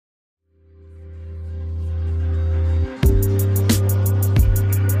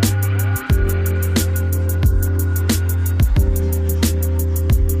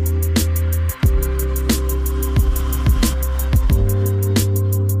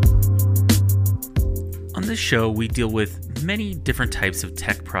show, we deal with many different types of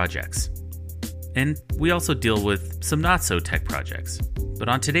tech projects. And we also deal with some not-so-tech projects. But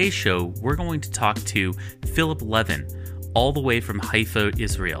on today's show, we're going to talk to Philip Levin, all the way from Haifa,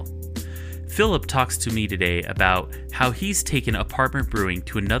 Israel. Philip talks to me today about how he's taken apartment brewing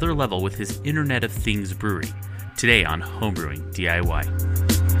to another level with his Internet of Things brewery. Today on Homebrewing DIY.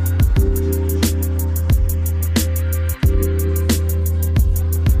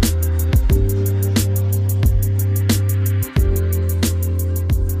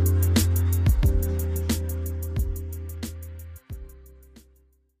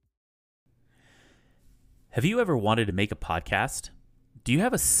 Have you ever wanted to make a podcast? Do you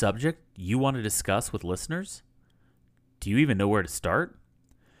have a subject you want to discuss with listeners? Do you even know where to start?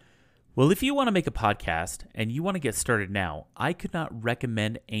 Well, if you want to make a podcast and you want to get started now, I could not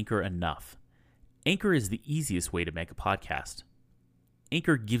recommend Anchor enough. Anchor is the easiest way to make a podcast.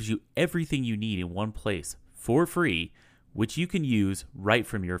 Anchor gives you everything you need in one place for free, which you can use right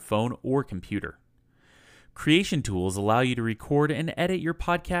from your phone or computer. Creation tools allow you to record and edit your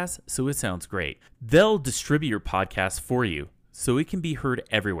podcast so it sounds great. They'll distribute your podcast for you so it can be heard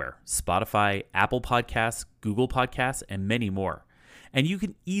everywhere: Spotify, Apple Podcasts, Google Podcasts, and many more. And you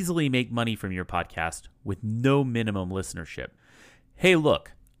can easily make money from your podcast with no minimum listenership. Hey,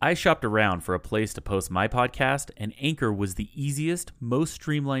 look, I shopped around for a place to post my podcast, and Anchor was the easiest, most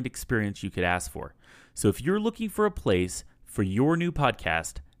streamlined experience you could ask for. So if you're looking for a place for your new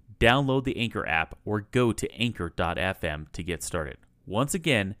podcast, download the Anchor app or go to anchor.fm to get started. Once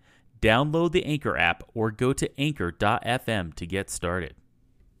again, download the Anchor app or go to anchor.fm to get started.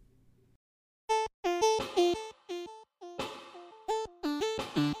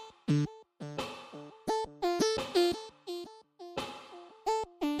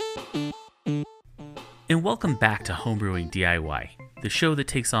 And welcome back to Homebrewing DIY, the show that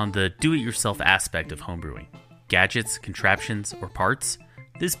takes on the do-it-yourself aspect of homebrewing. Gadgets, contraptions, or parts?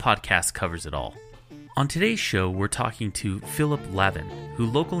 This podcast covers it all. On today's show, we're talking to Philip Levin, who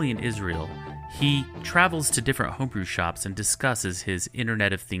locally in Israel, he travels to different homebrew shops and discusses his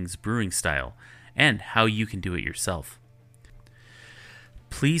Internet of Things brewing style and how you can do it yourself.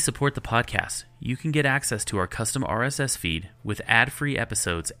 Please support the podcast. You can get access to our custom RSS feed with ad-free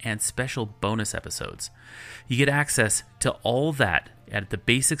episodes and special bonus episodes. You get access to all that at the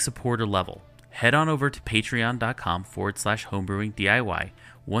basic supporter level. Head on over to patreon.com/homebrewing DIY.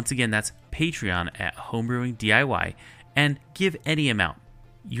 Once again, that's Patreon at Homebrewing DIY, and give any amount.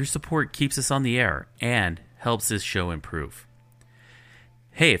 Your support keeps us on the air and helps this show improve.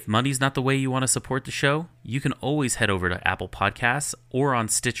 Hey, if money's not the way you want to support the show, you can always head over to Apple Podcasts or on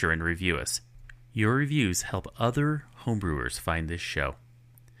Stitcher and review us. Your reviews help other homebrewers find this show.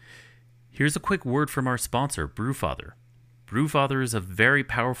 Here's a quick word from our sponsor, Brewfather. Brewfather is a very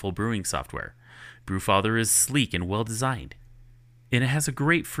powerful brewing software. Brewfather is sleek and well designed, and it has a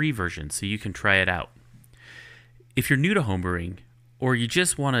great free version so you can try it out. If you're new to homebrewing, or you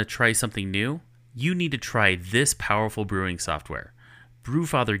just want to try something new, you need to try this powerful brewing software.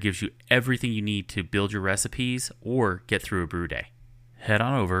 Brewfather gives you everything you need to build your recipes or get through a brew day. Head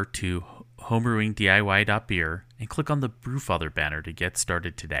on over to homebrewingdiy.beer and click on the Brewfather banner to get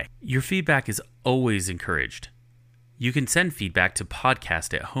started today. Your feedback is always encouraged. You can send feedback to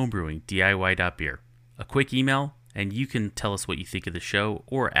podcast@homebrewingdiy.beer. A quick email, and you can tell us what you think of the show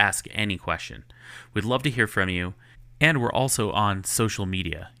or ask any question. We'd love to hear from you, and we're also on social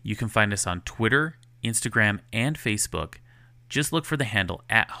media. You can find us on Twitter, Instagram, and Facebook. Just look for the handle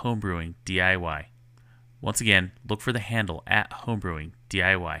 @homebrewingdiy. Once again, look for the handle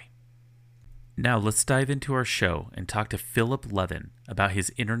 @homebrewingdiy. Now let's dive into our show and talk to Philip Levin about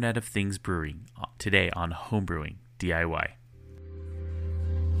his Internet of Things brewing today on Homebrewing DIY.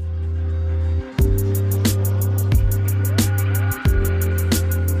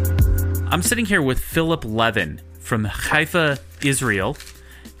 I'm sitting here with Philip Levin from Haifa, Israel,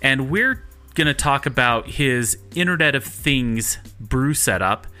 and we're going to talk about his Internet of Things brew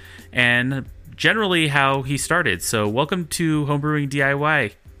setup and generally how he started. So welcome to Homebrewing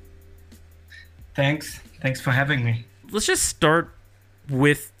DIY. Thanks for having me. Let's just start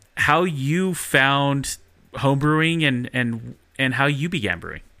with how you found homebrewing and how you began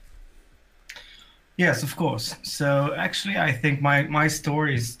brewing. Yes, of course. So actually, I think my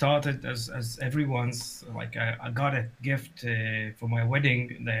story started as everyone's. Like I got a gift for my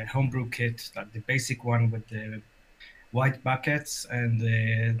wedding, the homebrew kit, like the basic one with the white buckets and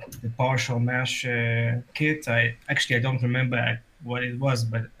the partial mash kit. I don't remember what it was,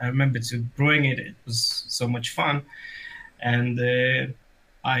 but I remember brewing it. It was so much fun, and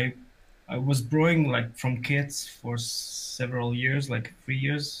I was brewing like from kits for several years, like 3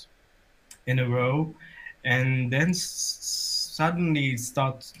 years in a row, and then suddenly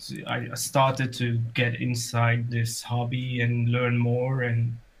I started to get inside this hobby and learn more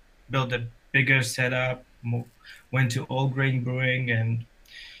and build a bigger setup. Went to all grain brewing and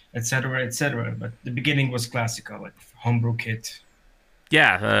etc. etc. But the beginning was classical, like homebrew kit.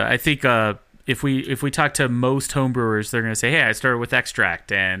 Yeah, I think if we talk to most homebrewers, they're going to say, "Hey, I started with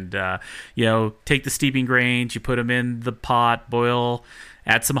extract, and take the steeping grains, you put them in the pot, boil,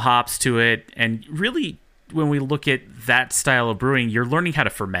 add some hops to it, and really, when we look at that style of brewing, you're learning how to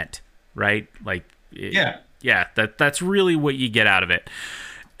ferment, right? Like, Yeah. yeah, that's really what you get out of it.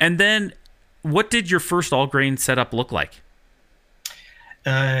 And then, what did your first all grain setup look like?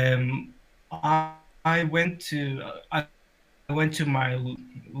 Um, I went to I went to my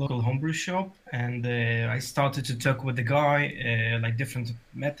local homebrew shop and I started to talk with the guy, like different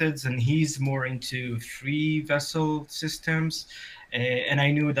methods, and he's more into free vessel systems. And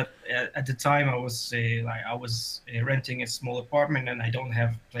I knew that at the time I was renting a small apartment and I don't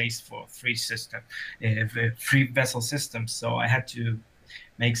have a place for free system, free vessel systems. So I had to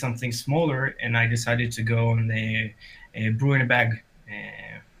make something smaller, and I decided to go on a brew in a bag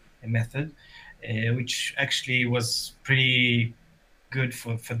method, which actually was pretty good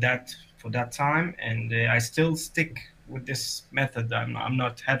for that time. And I still stick with this method. I'm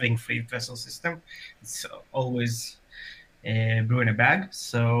not having free vessel system. It's always brew in a bag.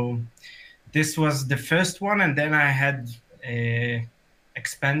 So this was the first one, and then I had uh,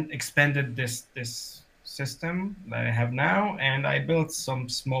 expanded this system that I have now, and I built some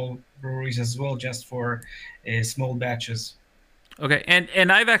small breweries as well, just for small batches. Okay,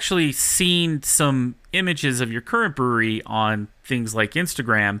 and I've actually seen some images of your current brewery on things like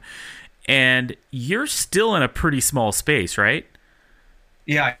Instagram, and you're still in a pretty small space, right?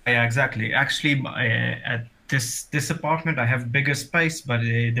 Yeah, yeah, exactly. Actually, at this apartment, I have bigger space, but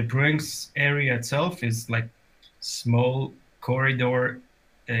the brewing's area itself is like small corridor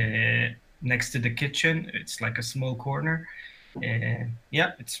next to the kitchen. It's like a small corner.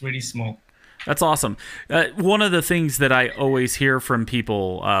 Yeah, it's really small. That's awesome. One of the things that I always hear from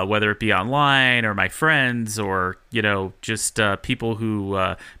people, whether it be online or my friends or just people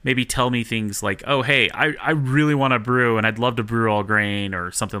who maybe tell me things like, "Oh, hey, I really want to brew and I'd love to brew all grain or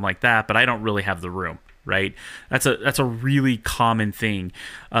something like that, but I don't really have the room." Right? That's a really common thing.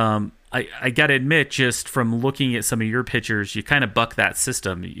 I got to admit, just from looking at some of your pictures, you kind of buck that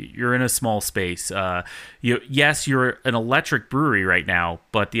system. You're in a small space. Yes, you're an electric brewery right now,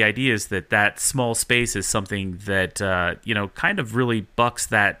 but the idea is that small space is something that kind of really bucks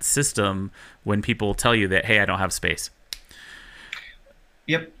that system when people tell you that, hey, I don't have space.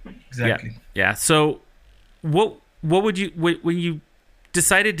 Yep, Yeah, exactly. yeah. So what would you when you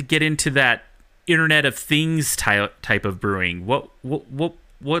decided to get into that Internet of Things type of brewing?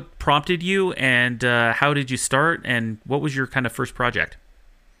 What prompted you, and how did you start, and what was your kind of first project?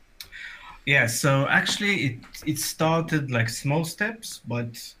 Yeah, so actually it started like small steps,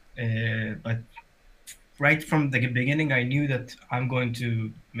 but right from the beginning, I knew that I'm going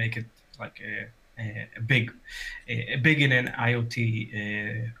to make it like a big in an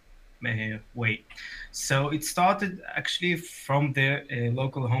IoT way. So it started actually from the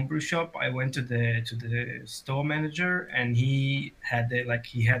local homebrew shop. I went to the store manager, and he had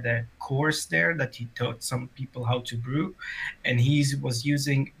a course there that he taught some people how to brew, and he was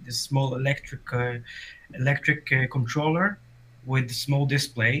using this small electric controller with small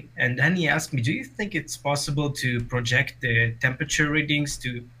display. And then he asked me, "Do you think it's possible to project the temperature readings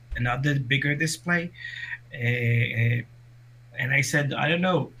to another bigger display?" Uh, and I said, "I don't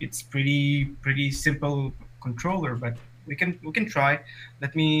know. It's pretty simple controller, but we can try.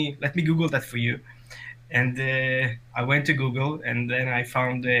 Let me Google that for you." And I went to Google, and then I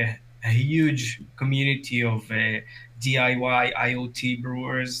found a huge community of DIY IoT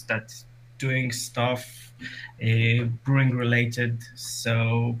brewers that doing stuff brewing related.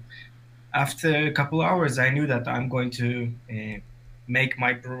 So after a couple hours, I knew that I'm going to make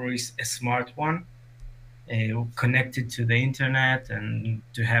my breweries a smart one, connected to the internet, and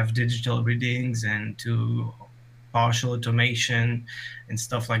to have digital readings and to partial automation and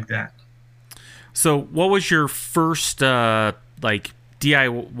stuff like that. So, what was your first like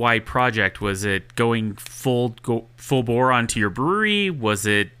DIY project? Was it going full bore onto your brewery? Was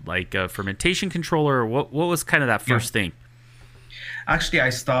it like a fermentation controller? What was kind of that Yeah. first thing? Actually, I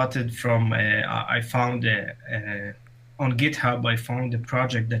started from I found on GitHub. I found a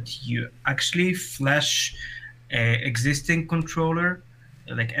project that you actually flash a existing controller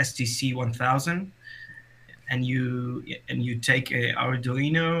like STC 1000, and you take a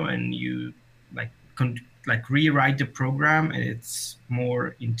Arduino and you like like rewrite the program, and it's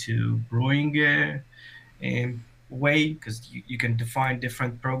more into brewing way, because you can define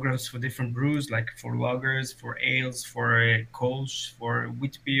different programs for different brews, like for lagers, for ales, for kolsch, for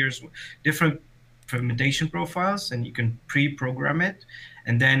wheat beers, different fermentation profiles, and you can pre-program it,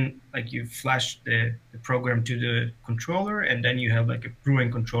 and then like you flash the program to the controller, and then you have like a brewing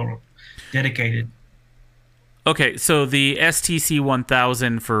controller dedicated. Okay, so the STC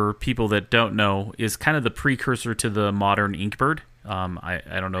 1000, for people that don't know, is kind of the precursor to the modern Inkbird. I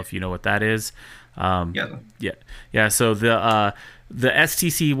don't know if you know what that is. Yeah. Yeah, yeah. So the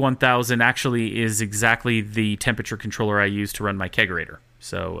STC 1000 actually is exactly the temperature controller I use to run my kegerator.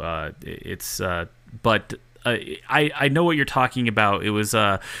 So but I know what you're talking about. It was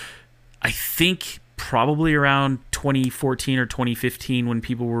I think probably around 2014 or 2015 when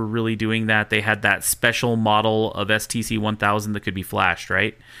people were really doing that. They had that special model of STC 1000 that could be flashed,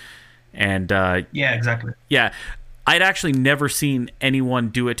 right? And Yeah, exactly. yeah, I'd actually never seen anyone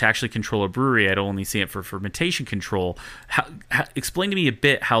do it to actually control a brewery. I'd only seen it for fermentation control. Explain to me a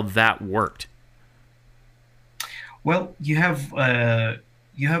bit how that worked. Well, you have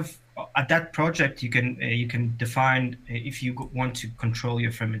at that project you can define if you want to control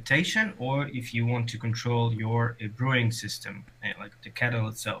your fermentation or if you want to control your brewing system, like the kettle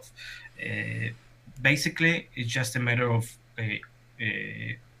itself. Uh, Basically, it's just a matter of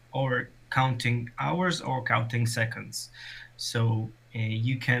or counting hours or counting seconds. So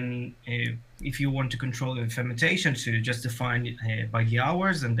you can, if you want to control the fermentation, so you just define it by the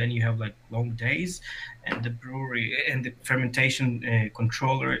hours, and then you have like long days, and the brewery and the fermentation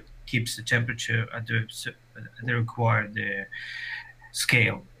controller keeps the temperature at the required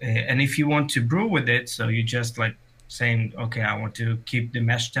scale. And if you want to brew with it, so you just like saying, okay, I want to keep the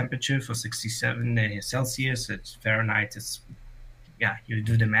mesh temperature for 67 Celsius. It's Fahrenheit. It's yeah, you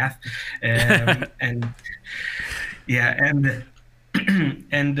do the math, and yeah, and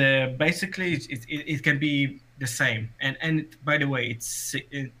and basically it can be the same. And by the way,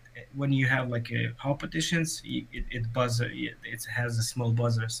 when you have like a hop additions, it buzzer. It has a small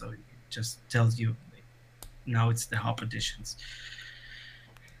buzzer, so it just tells you now it's the hop additions.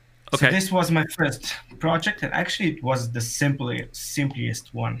 So Okay. this was my first project, and actually it was the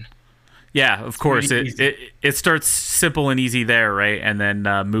simplest one. Yeah, of It's really course. It, easy. it it starts simple and easy there, right? And then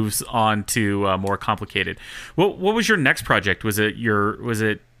moves on to more complicated. What was your next project? Was it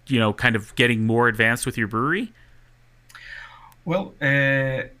kind of getting more advanced with your brewery? Well,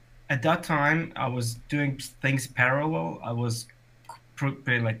 at that time, I was doing things parallel. I was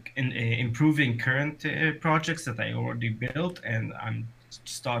improving current projects that I already built, and I'm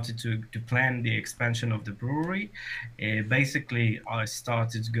started to plan the expansion of the brewery. Basically, I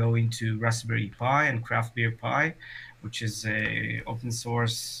started going to Raspberry Pi and Craft Beer Pi, which is a open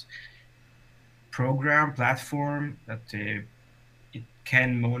source program platform that it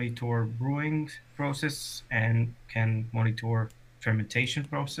can monitor brewing process and can monitor fermentation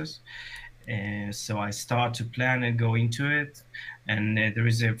process. So I start to plan and go into it, and there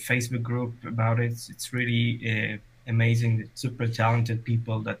is a Facebook group about it. It's really amazing, super talented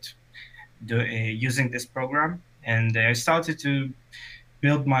people that do using this program. And I started to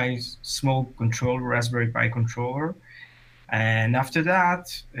build my small controller, Raspberry Pi controller, and after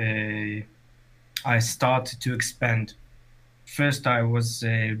that, I started to expand. First I was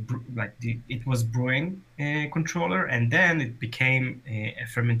it was brewing controller, and then it became a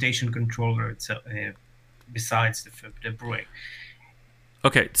fermentation controller itself, besides the brewing.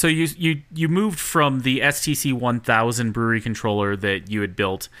 Okay, so you moved from the STC 1000 brewery controller that you had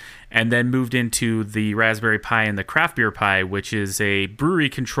built, and then moved into the Raspberry Pi and the Craft Beer Pi, which is a brewery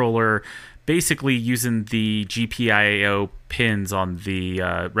controller, basically using the GPIO pins on the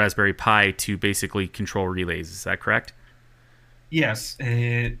Raspberry Pi to basically control relays. Is that correct? Yes,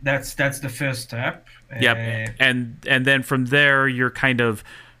 that's the first step. Yep. And then from there, you're kind of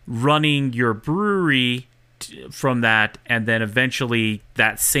running your brewery from that, and then eventually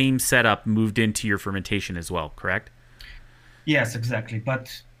that same setup moved into your fermentation as well, correct? Yes, exactly.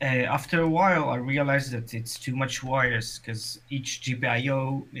 But after a while, I realized that it's too much wires because each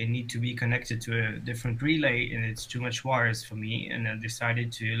GPIO they need to be connected to a different relay, and it's too much wires for me. And I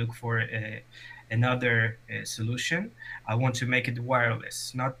decided to look for another solution. I want to make it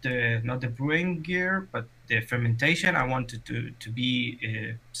wireless, not the brewing gear, but the fermentation. I wanted to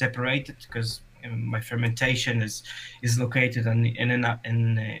be separated because my fermentation is located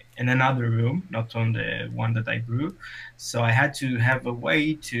in another room, not on the one that I brew. So I had to have a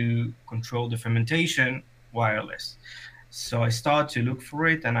way to control the fermentation wireless. So I start to look for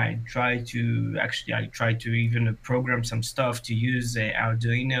it, and I try to even program some stuff to use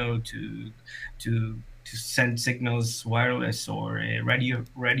Arduino to to send signals wireless or a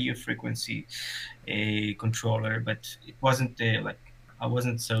radio frequency a controller, but it wasn't like I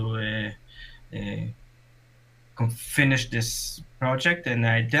wasn't so uh, finish this project, and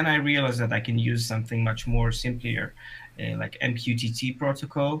then I realized that I can use something much more simpler, like MQTT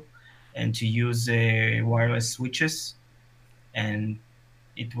protocol, and to use wireless switches. And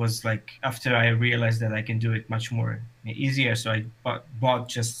it was like after I realized that I can do it much more easier, so I bought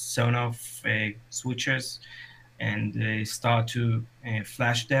just Sonoff switches and start to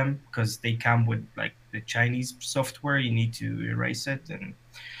flash them because they come with like the Chinese software. You need to erase it and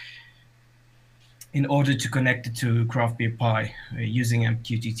in order to connect it to craft beer pie using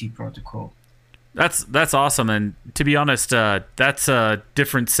MQTT protocol. That's awesome, and to be honest, that's a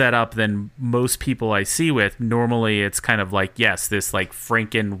different setup than most people I see with. Normally, it's kind of like yes, this like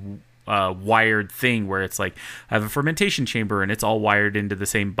Franken wired thing where it's like I have a fermentation chamber and it's all wired into the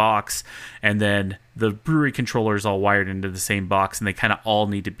same box, and then the brewery controller is all wired into the same box, and they kind of all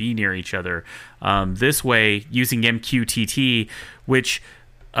need to be near each other. This way, using MQTT, which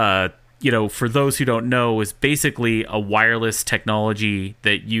for those who don't know, is basically a wireless technology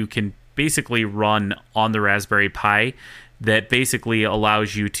that you can basically run on the Raspberry Pi that basically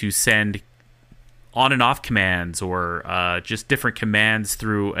allows you to send on and off commands or just different commands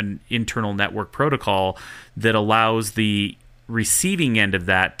through an internal network protocol that allows the receiving end of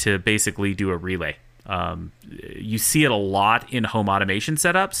that to basically do a relay. You see it a lot in home automation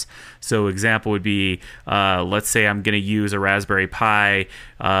setups. So example would be, let's say I'm going to use a Raspberry Pi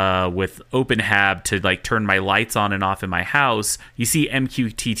with OpenHAB to like turn my lights on and off in my house. You see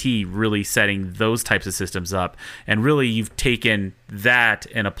MQTT really setting those types of systems up. And really you've taken that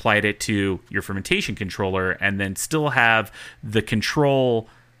and applied it to your fermentation controller and then still have the controlled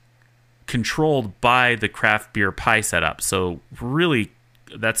by the craft beer pie setup. So really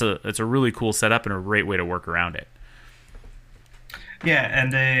that's a really cool setup and a great way to work around it. Yeah,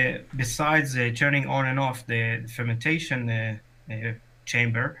 and besides turning on and off the fermentation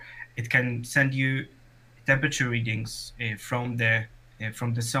chamber, it can send you temperature readings from the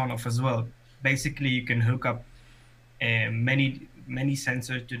Sonoff as well. Basically, you can hook up many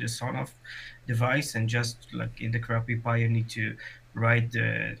sensors to the Sonoff device, and just like in the Crappy Pi, you need to write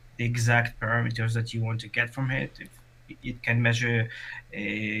the exact parameters that you want to get from it. It can measure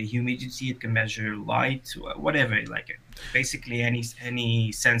humidity, it can measure light, whatever. Like basically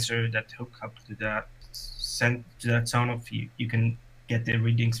any sensor that hook up to that Sonoff, you can get the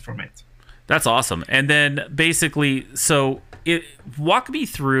readings from it. That's awesome. And then basically, walk me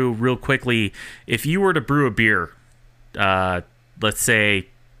through real quickly if you were to brew a beer, let's say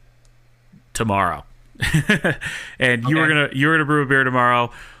tomorrow, and you were gonna brew a beer tomorrow.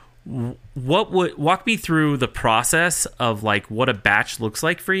 What would walk me through the process of like what a batch looks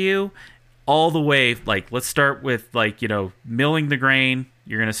like for you, all the way like let's start with like milling the grain.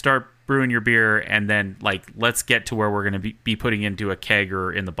 You're gonna start brewing your beer, and then like let's get to where we're gonna be putting into a keg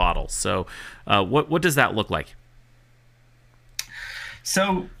or in the bottle. So, what does that look like?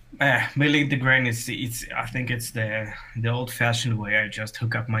 So milling the grain is I think it's the old-fashioned way. I just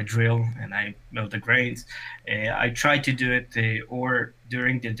hook up my drill and I mill the grains. I try to do it or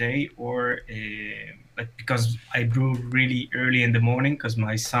during the day or but because I brew really early in the morning because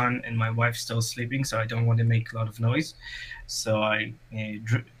my son and my wife still sleeping, so I don't want to make a lot of noise. So I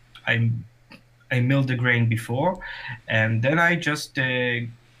mill the grain before, and then I just a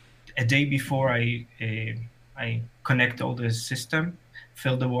day before I connect all the system,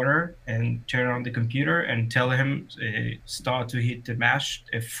 fill the water, and turn on the computer and tell him start to heat the mash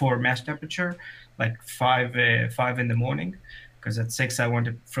for mash temperature, like 5 in the morning, because at 6 I want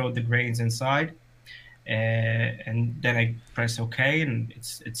to throw the grains inside, and then I press OK and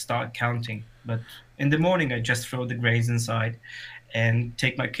it start counting. But in the morning I just throw the grains inside and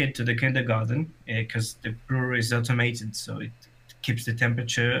take my kid to the kindergarten because the brewery is automated, so it keeps the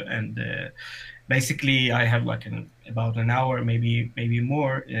temperature and. Basically, I have like about an hour, maybe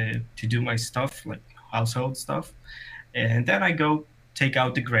more, to do my stuff, like household stuff, and then I go take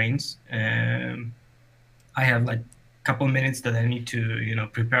out the grains. I have like a couple minutes that I need to,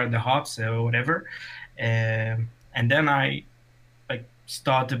 prepare the hops or whatever, and then I like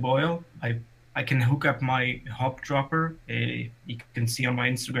start the boil. I can hook up my hop dropper. You can see on my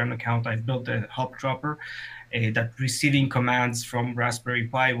Instagram account I built a hop dropper. That receiving commands from Raspberry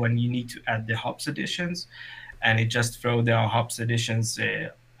Pi when you need to add the hops additions, and it just throw the hops additions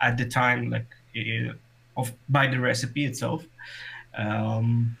at the time, like by the recipe itself.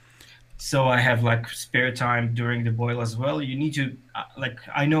 so I have like spare time during the boil as well. You need to like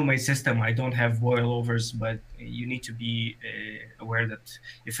I know my system. I don't have boil overs, but you need to be aware that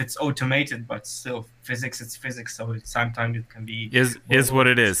if it's automated, but still physics, it's physics. So sometimes it can be boil Is what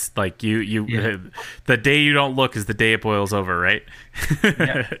it overs. is. Like you Yeah, the day you don't look is the day it boils over, right?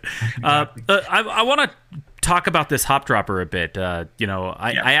 yeah, exactly. I want to talk about this hop dropper a bit. Yeah.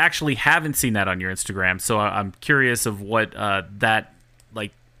 I actually haven't seen that on your Instagram, so I'm curious of what that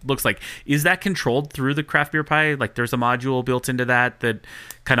like looks like. Is that controlled through the craft beer pie? Like, there's a module built into that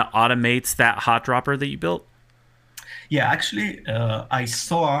kind of automates that hot dropper that you built. Yeah, actually, I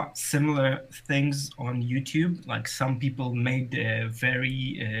saw similar things on YouTube. Like some people made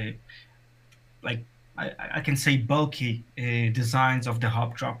very like I can say bulky designs of the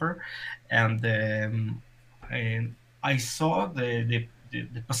hop dropper, and I saw the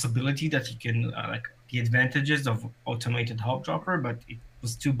possibility that you can like the advantages of automated hop dropper, but it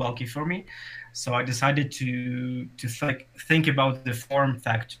was too bulky for me, so I decided to think about the form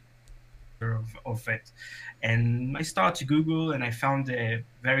factor of it. And I started to Google and I found a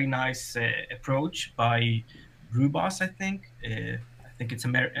very nice approach by Rubas, I think. I think it's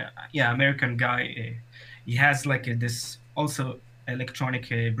yeah, American guy. He has like this also electronic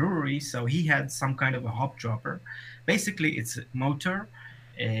brewery, so he had some kind of a hop dropper. Basically, it's a motor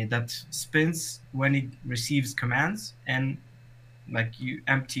that spins when it receives commands, and like you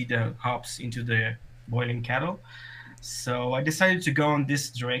empty the hops into the boiling kettle. So I decided to go in this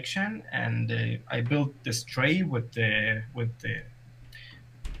direction, and I built this tray with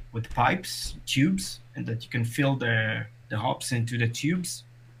pipes, tubes, and that you can fill the hops into the tubes,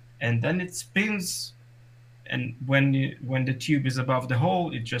 and then it spins. And when the tube is above the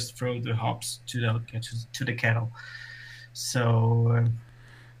hole, it just throws the hops to the kettle. So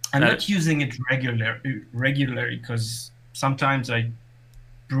I'm That not using it regularly because sometimes I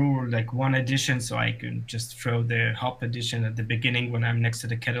brew like one edition, so I can just throw the hop edition at the beginning when I'm next to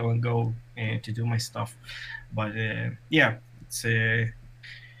the kettle and go to do my stuff. But yeah, it's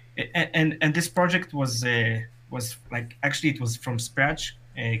and this project was like actually it was from scratch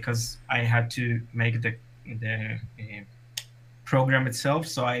because I had to make the program itself.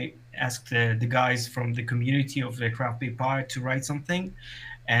 So I asked the guys from the community of the craft beer pie to write something,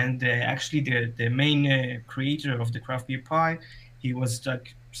 and actually the main creator of the craft beer pie, he was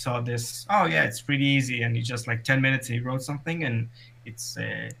like saw this. Oh yeah, it's pretty easy, and he just like 10 minutes he wrote something, and it's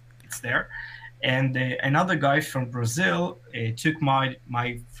there. And another guy from Brazil took my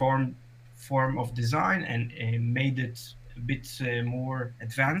form of design and made it a bit more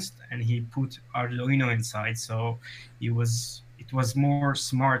advanced, and he put Arduino inside, so it was more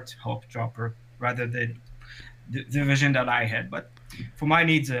smart hop dropper rather than the vision that I had. But for my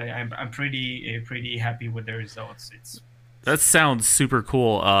needs, I'm pretty happy with the results. that It's sounds super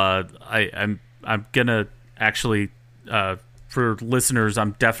cool. I'm gonna actually for listeners,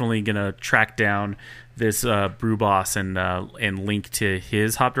 I'm definitely gonna track down this brew boss and link to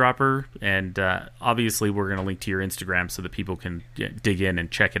his hop dropper, and obviously we're gonna link to your Instagram so that people can dig in and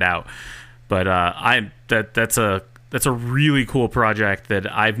check it out. But that's a really cool project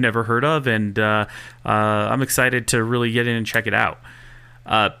that I've never heard of, and I'm excited to really get in and check it out.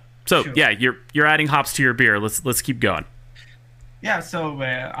 So sure. yeah, you're adding hops to your beer. Let's keep going. Yeah, so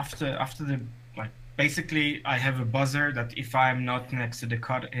after the like basically I have a buzzer that if I'm not next to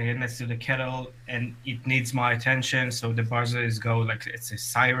the kettle and it needs my attention, so the buzzer is go like it's a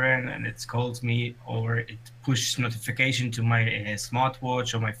siren and it calls me or it pushes notification to my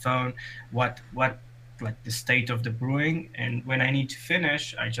smartwatch or my phone what like the state of the brewing, and when I need to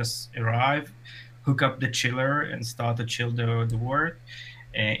finish, I just arrive, hook up the chiller and start to chill the wort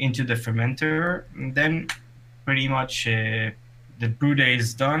into the fermenter, and then pretty much the brew day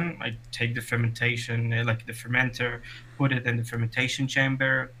is done. I take the fermentation, like the fermenter, put it in the fermentation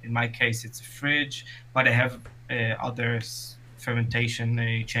chamber. In my case, it's a fridge, but I have other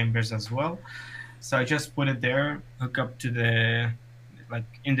fermentation chambers as well. So I just put it there, hook up to the, like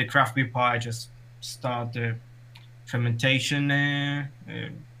in the craft beer pie, I just start the fermentation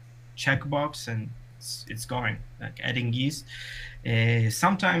checkbox and it's going, like adding yeast.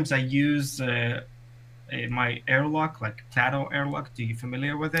 Sometimes I use my airlock, like Plato airlock. Do you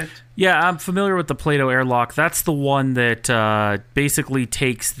familiar with it? Yeah, I'm familiar with the Play-Doh airlock. That's the one that basically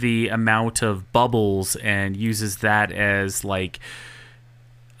takes the amount of bubbles and uses that as like,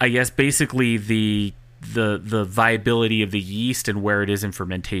 I guess, basically the viability of the yeast and where it is in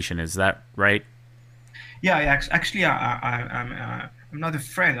fermentation. Is that right? Yeah, actually, I'm not a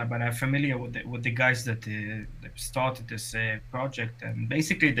friend, but I'm familiar with the guys that started this project, and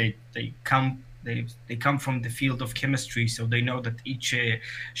basically they come. they come from the field of chemistry, so they know that each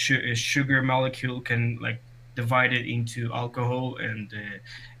sugar molecule can like divide it into alcohol and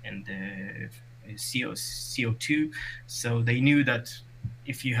CO2. So they knew that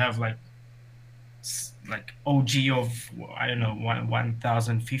if you have like OG of, I don't know,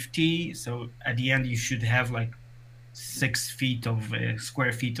 1050, so at the end you should have like 6 feet of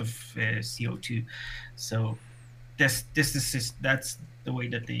square feet of CO2. So that's the way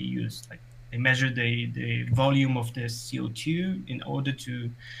that they use, like they measure the volume of the CO2 in order to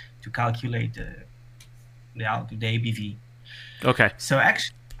calculate the ABV. Okay. So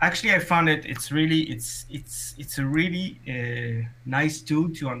actually, I found it's a really nice tool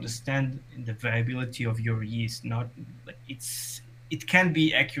to understand the variability of your yeast. Not like it can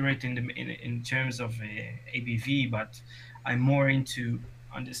be accurate in terms of ABV, but I'm more into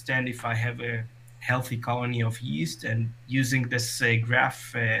understand if I have a healthy colony of yeast, and using this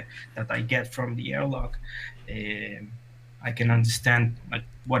graph that I get from the airlock, I can understand like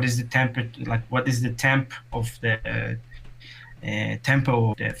what is the temperature, like what is the temp of the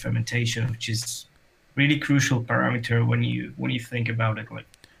tempo of the fermentation, which is really crucial parameter when you think about it. Like,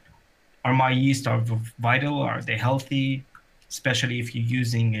 are my yeast are vital? Are they healthy? Especially if you're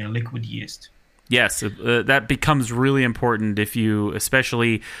using liquid yeast. Yes, that becomes really important if you,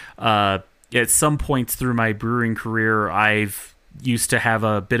 especially at some points through my brewing career, I've used to have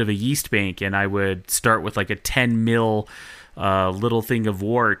a bit of a yeast bank, and I would start with like a 10 mil little thing of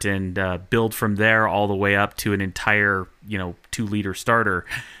wort and build from there all the way up to an entire 2-liter starter.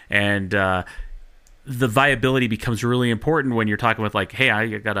 And the viability becomes really important when you're talking with like, hey,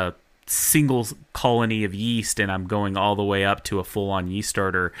 I got a single colony of yeast and I'm going all the way up to a full-on yeast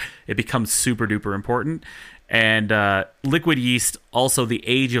starter. It becomes super duper important. And liquid yeast, also the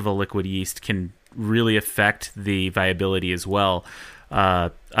age of a liquid yeast can really affect the viability as well.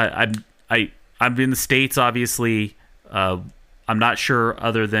 I'm in the States, obviously. I'm not sure,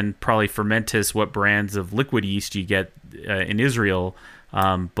 other than probably Fermentis, what brands of liquid yeast you get in Israel.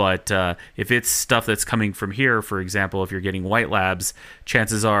 But if it's stuff that's coming from here, for example, if you're getting White Labs,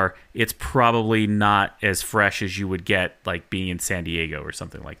 chances are it's probably not as fresh as you would get like being in San Diego or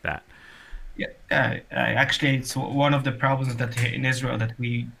something like that. Yeah, actually, it's one of the problems that in Israel that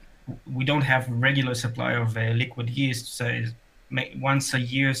we don't have regular supply of liquid yeast. So once a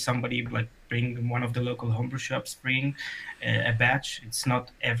year, somebody like bring one of the local homebrew shops bring a batch. It's not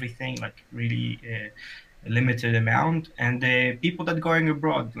everything, like really a limited amount. And the people that going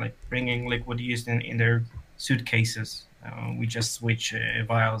abroad, like bringing liquid yeast in their suitcases. We just switch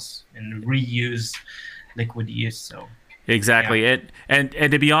vials and reuse liquid yeast. So. Exactly. Yeah. And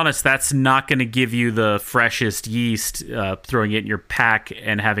to be honest, that's not going to give you the freshest yeast throwing it in your pack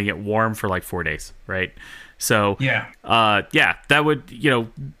and having it warm for like 4 days, right? So that would,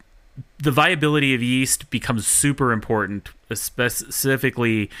 the viability of yeast becomes super important,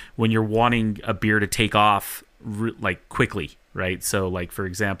 specifically when you're wanting a beer to take off like quickly, right? So like, for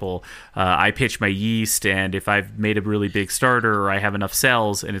example, I pitch my yeast, and if I've made a really big starter or I have enough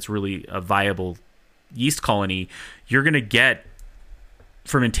cells and it's really a viable yeast colony, you're going to get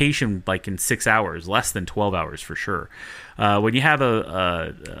fermentation like in 6 hours, less than 12 hours for sure. When you have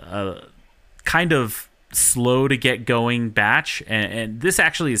a kind of slow to get going batch, and this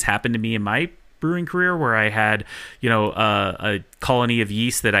actually has happened to me in my brewing career, where I had a colony of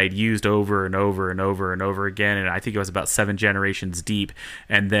yeast that I'd used over and over and over and over again, and I think it was about 7 generations deep,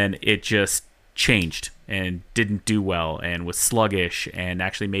 and then it just changed and didn't do well and was sluggish and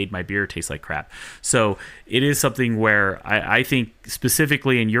actually made my beer taste like crap. So it is something where I think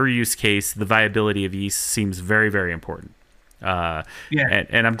specifically in your use case, the viability of yeast seems very, very important.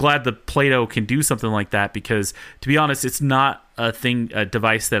 And I'm glad the Plato can do something like that, because to be honest, it's not a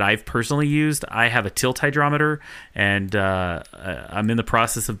device that I've personally used. I have a tilt hydrometer, and I'm in the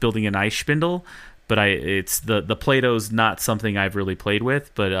process of building an ice spindle. But it's the Plato's not something I've really played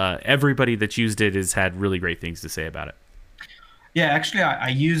with, but everybody that's used it has had really great things to say about it. Yeah, actually, I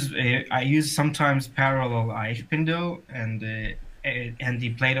use sometimes parallel ice spindle and the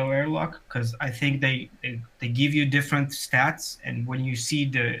Plato airlock, because I think they give you different stats, and when you see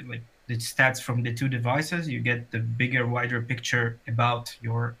the stats from the two devices, you get the bigger, wider picture about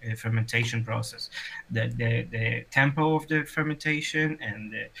your fermentation process, the tempo of the fermentation,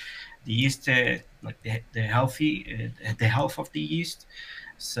 and the yeast, like the health of the yeast.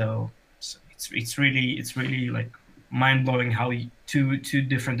 So it's really like mind blowing how two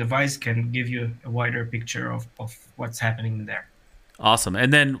different devices can give you a wider picture of what's happening there. Awesome.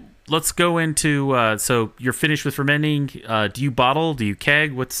 And then let's go into so you're finished with fermenting. Do you bottle? Do you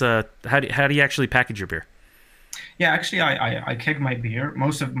keg? What's how do you actually package your beer? Yeah, actually, I keg my beer.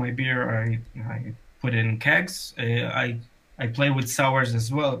 Most of my beer I put in kegs. I play with sours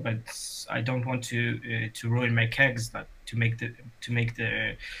as well, but I don't want to ruin my kegs, like to make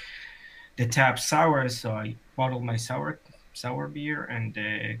the tap sour. So I bottle my sour beer and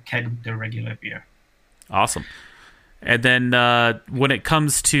keg the regular beer. Awesome. And then when it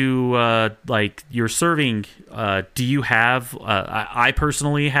comes to like your serving, do you have? I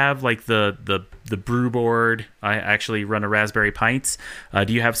personally have like the brew board. I actually run a Raspberry Pints.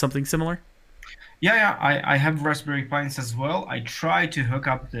 Do you have something similar? Yeah, I have Raspberry Pis as well. I tried to hook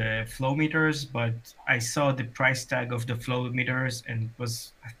up the flow meters, but I saw the price tag of the flow meters and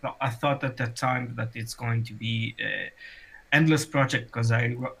I thought at that time that it's going to be endless project because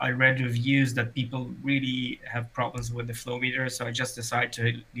I read reviews that people really have problems with the flow meter. So I just decided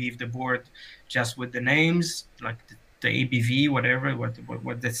to leave the board just with the names, like the ABV, whatever, what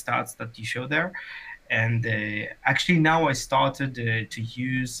the stats that you show there. And actually now I started to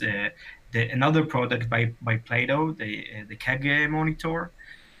use another product by Play-Doh, the keg monitor.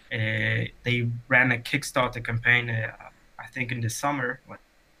 They ran a Kickstarter campaign, I think in the summer, like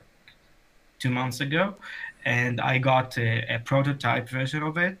 2 months ago, and I got a prototype version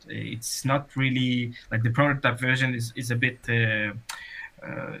of it. It's not really like the prototype version is a bit.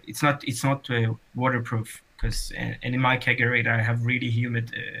 It's not waterproof because and in my kegerator I have really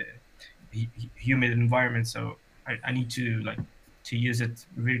humid environment, so I need to like to use it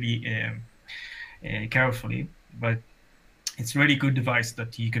really carefully. But it's really good device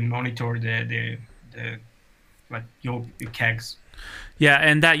that you can monitor the like your kegs. Yeah,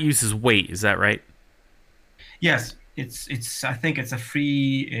 and that uses weight. Is that right? Yes, it's I think it's a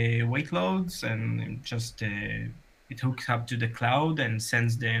free weight loads and just it hooks up to the cloud and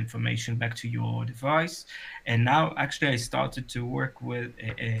sends the information back to your device. And now actually I started to work with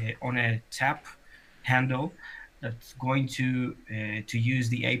on a tap handle that's going to use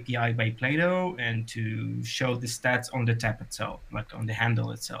the API by Plato and to show the stats on the tap itself, like on the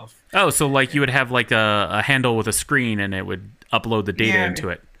handle itself. Oh, so like you would have like a handle with a screen, and it would upload the data Yeah, into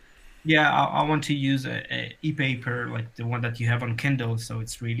it. yeah, I want to use a e-paper like the one that you have on Kindle, so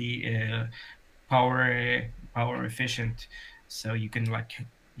it's really power efficient. So you can like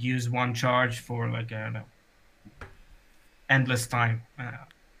use one charge for like I don't know endless time.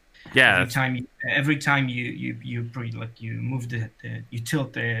 Yeah, Every time like you move you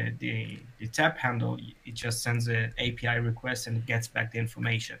tilt the tap handle, it just sends an API request and it gets back the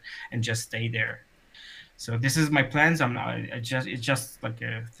information and just stay there. So this is my plans. I'm not. It's just like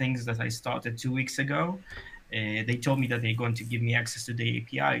things that I started 2 weeks ago. They told me that they're going to give me access to the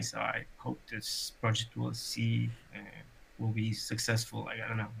API, so I hope this project will be successful. Like I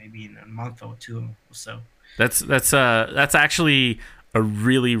don't know, maybe in a month or two or so. that's actually a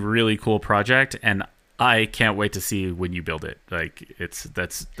really really cool project, and I can't wait to see when you build it. Like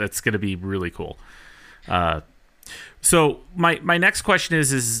that's going to be really cool. Uh, so my next question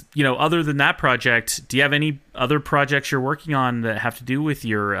is other than that project, do you have any other projects you're working on that have to do with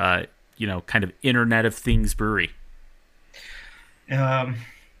your kind of Internet of Things brewery? Um,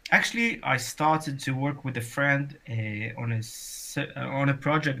 Actually, I started to work with a friend on a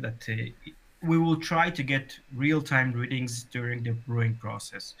project that we will try to get real-time readings during the brewing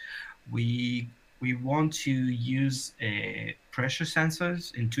process. We want to use pressure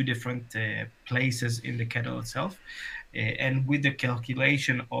sensors in two different places in the kettle itself, and with the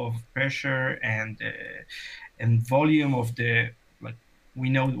calculation of pressure and volume of the like we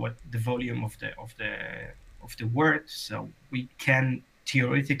know what the volume of the wort, so we can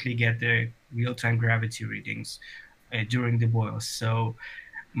theoretically get the real-time gravity readings during the boil. So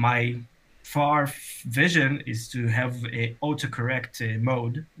my vision is to have a autocorrect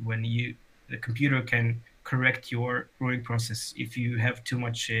mode when the computer can correct your brewing process. If you have too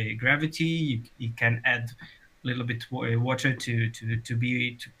much gravity, you can add a little bit water to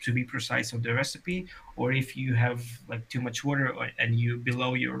be precise of the recipe. Or if you have like too much water and you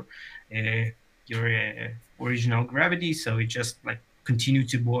below your original gravity, so it just like continue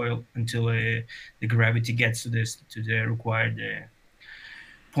to boil until the gravity gets to the required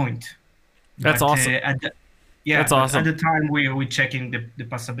point. That's But awesome. yeah, That's but at awesome. the time we checking the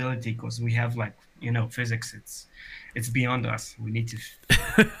possibility because we have like physics. It's beyond us. We need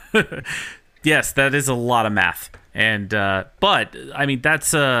to. Yes, that is a lot of math, and but I mean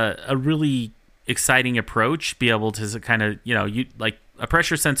that's a really exciting approach. Be able to kind of you like a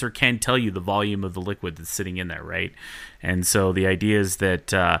pressure sensor can tell you the volume of the liquid that's sitting in there, right? And so the idea is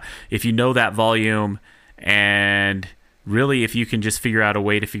that if you know that volume, and really if you can just figure out a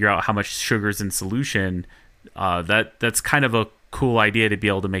way to figure out how much sugar's in solution, that's kind of a cool idea to be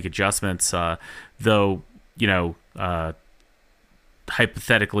able to make adjustments. Though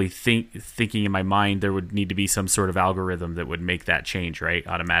hypothetically thinking in my mind, there would need to be some sort of algorithm that would make that change, right,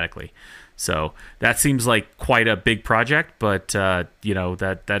 automatically. So that seems like quite a big project, but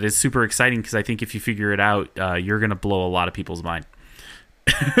that is super exciting, because I think if you figure it out, you're going to blow a lot of people's mind.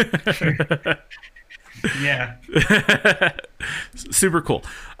 Yeah. Super cool.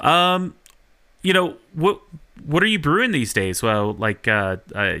 What are you brewing these days? Well, like,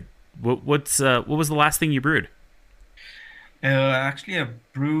 what was the last thing you brewed? Actually, I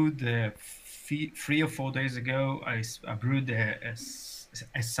brewed 3 or 4 days ago. I brewed a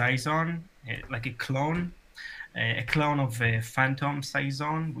saison, like a clone of a Phantom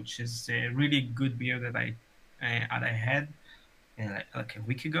saison, which is a really good beer that I had like a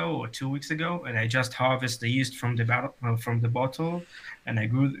week ago or 2 weeks ago, and I just harvested the yeast from the bottle, and I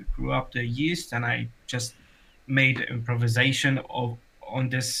grew up the yeast, and I just made improvisation on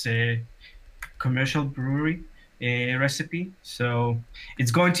this commercial brewery recipe. So it's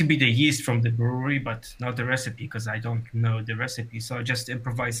going to be the yeast from the brewery, but not the recipe, because I don't know the recipe. So I just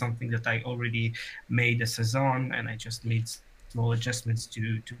improvised something that I already made a saison, and I just made small adjustments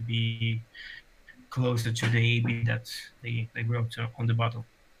to be closer to the AB that they wrote on the bottle.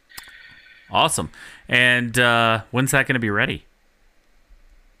 Awesome. And when's that going to be ready?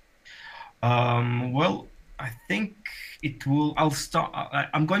 Well, I think it will. I'll start.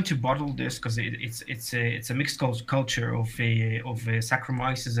 I'm going to bottle this because it's a mixed culture of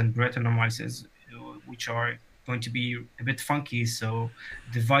Saccharomyces and Brettanomyces, which are going to be a bit funky. So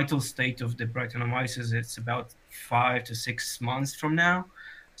the vital state of the Brettanomyces, it's about 5 to 6 months from now.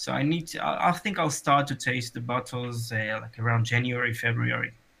 So I think I'll start to taste the bottles like around January,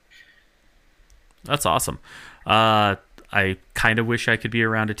 February. That's awesome. I kind of wish I could be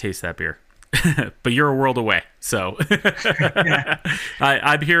around to taste that beer. But you're a world away, so Yeah.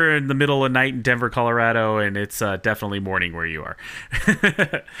 I'm here in the middle of night in Denver, Colorado, and it's definitely morning where you are.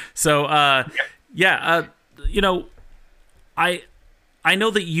 So, yeah, I I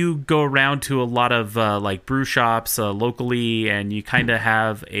know that you go around to a lot of like brew shops locally, and you kind of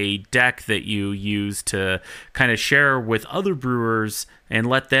have a deck that you use to kind of share with other brewers and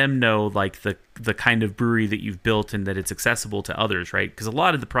let them know like the kind of brewery that you've built and that it's accessible to others, right? Because a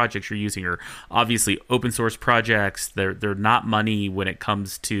lot of the projects you're using are obviously open source projects. They're not money when it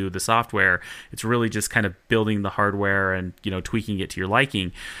comes to the software. It's really just kind of building the hardware and tweaking it to your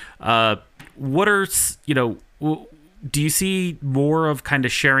liking. What are do you see more of kind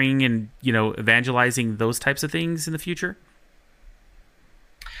of sharing and evangelizing those types of things in the future?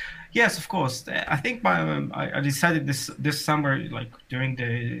 Yes, of course. I think I decided this summer, like during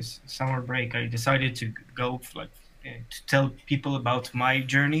the summer break, I decided to go to tell people about my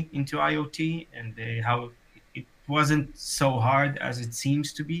journey into IoT and how it wasn't so hard as it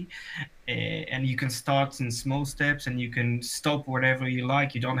seems to be. And you can start in small steps, and you can stop wherever you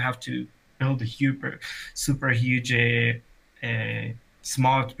like. You don't have to build a super huge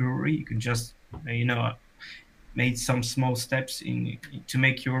smart brewery. You can just made some small steps in to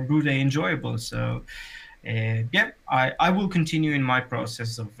make your brew day enjoyable. So yeah, I will continue in my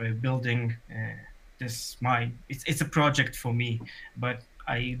process of building this. It's a project for me, but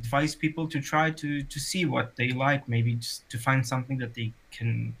I advise people to try to see what they like, maybe just to find something that they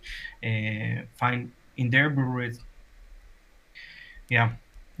can find in their brewery. Yeah.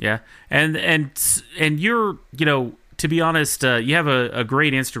 Yeah, and you're to be honest, you have a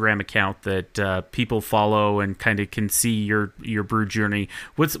great Instagram account that people follow and kind of can see your brew journey.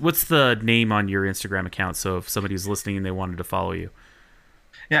 What's the name on your Instagram account? So if somebody's listening and they wanted to follow you.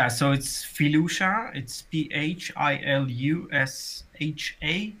 Yeah, so it's Philusha. It's Philusha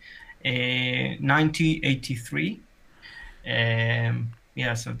 1983.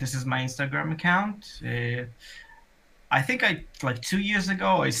 Yeah, so this is my Instagram account. I think like 2 years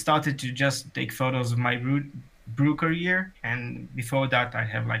ago I started to just take photos of my brew career, and before that I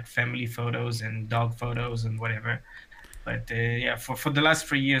have like family photos and dog photos and whatever. But yeah, for the last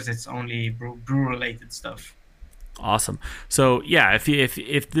 3 years it's only brew related stuff. Awesome. So yeah,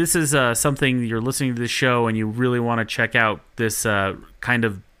 if this is something you're listening to this show and you really want to check out this kind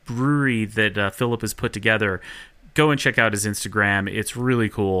of brewery that Philip has put together, go and check out his Instagram. It's really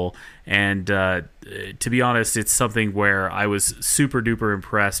cool. And to be honest, it's something where I was super duper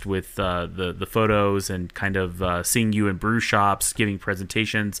impressed with the photos and kind of seeing you in brew shops, giving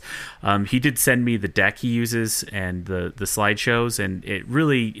presentations. He did send me the deck he uses and the slideshows, and it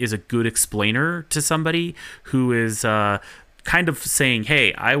really is a good explainer to somebody who is kind of saying,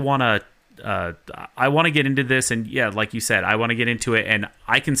 hey, I want to get into this, and yeah, like you said, I want to get into it, and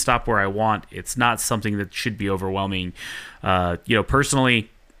I can stop where I want. It's not something that should be overwhelming. Personally,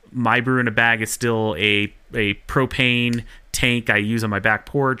 my brew in a bag is still a a propane tank I use on my back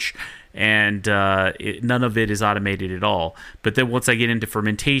porch, and none of it is automated at all. But then once I get into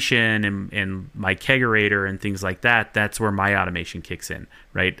fermentation and my kegerator and things like that, that's where my automation kicks in,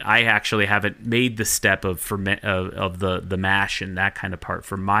 right? I actually haven't made the step of the mash and that kind of part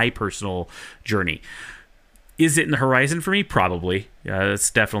for my personal journey. Is it in the horizon for me? Probably. It's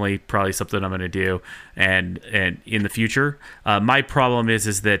definitely probably something I'm going to do, and in the future. My problem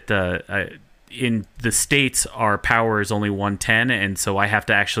is that in the States, our power is only 110, and so I have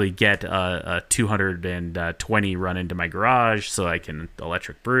to actually get a 220 run into my garage so I can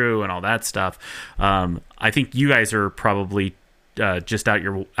electric brew and all that stuff. I think you guys are probably just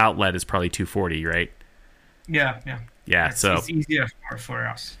your outlet is probably 240, right? Yeah. It's easier for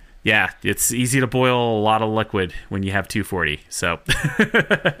us. Yeah, it's easy to boil a lot of liquid when you have 240. So,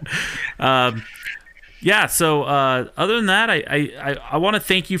 yeah. So, other than that, I want to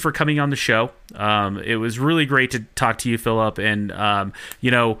thank you for coming on the show. It was really great to talk to you, Philip. And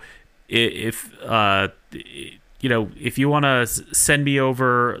if you want to send me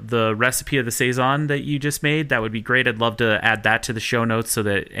over the recipe of the saison that you just made, that would be great. I'd love to add that to the show notes so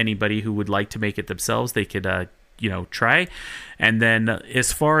that anybody who would like to make it themselves, they could try. And then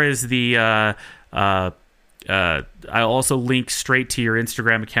as far as the I'll also link straight to your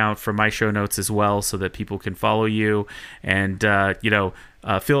Instagram account from my show notes as well, so that people can follow you. And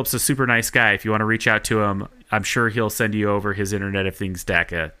Philip's a super nice guy. If you want to reach out to him, I'm sure he'll send you over his Internet of Things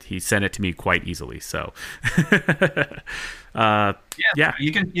deck. He sent it to me quite easily. So yeah,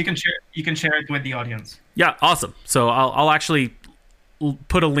 you can share it with the audience. Yeah, awesome. So I'll actually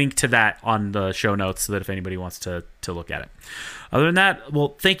put a link to that on the show notes so that if anybody wants to look at it. Other than that,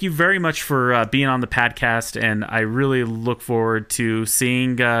 well, thank you very much for being on the podcast, and I really look forward to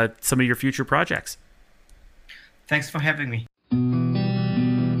seeing some of your future projects. Thanks for having me.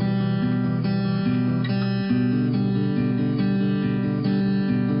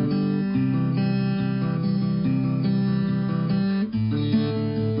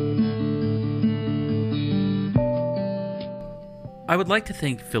 I would like to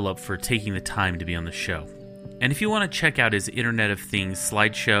thank Philip for taking the time to be on the show. And if you want to check out his Internet of Things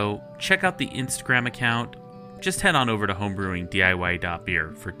slideshow, check out the Instagram account. Just head on over to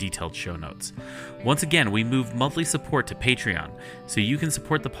homebrewingdiy.beer for detailed show notes. Once again, we move monthly support to Patreon, so you can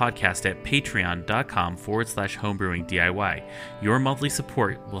support the podcast at patreon.com/homebrewingdiy. Your monthly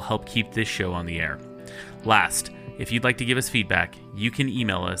support will help keep this show on the air. Last, if you'd like to give us feedback, you can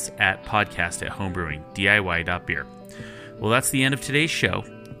email us at podcast@homebrewingdiy.beer. Well, that's the end of today's show,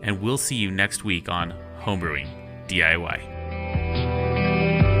 and we'll see you next week on Homebrewing DIY.